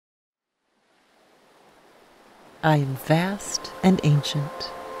I am vast and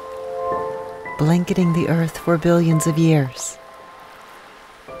ancient, blanketing the earth for billions of years.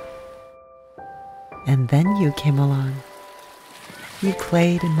 And then you came along. You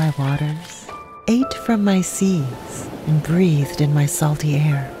played in my waters, ate from my seas, and breathed in my salty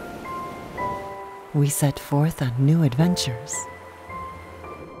air. We set forth on new adventures.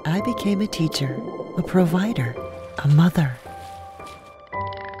 I became a teacher, a provider, a mother.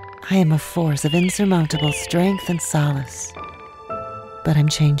 I am a force of insurmountable strength and solace. But I'm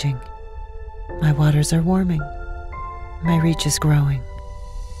changing. My waters are warming. My reach is growing.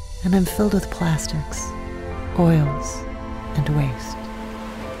 And I'm filled with plastics, oils, and waste.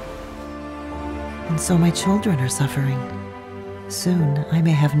 And so my children are suffering. Soon I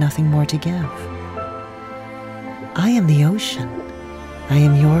may have nothing more to give. I am the ocean. I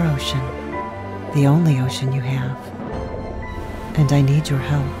am your ocean, the only ocean you have. And I need your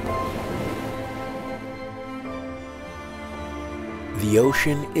help. The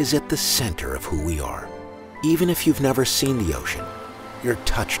ocean is at the center of who we are. Even if you've never seen the ocean, you're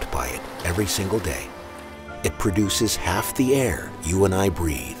touched by it every single day. It produces half the air you and I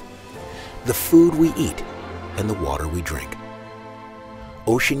breathe, the food we eat, and the water we drink.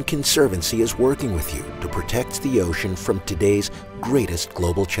 Ocean Conservancy is working with you to protect the ocean from today's greatest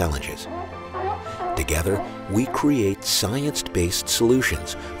global challenges. Together, we create science-based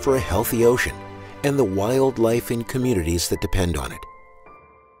solutions for a healthy ocean and the wildlife in communities that depend on it.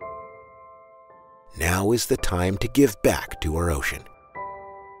 Now is the time to give back to our ocean.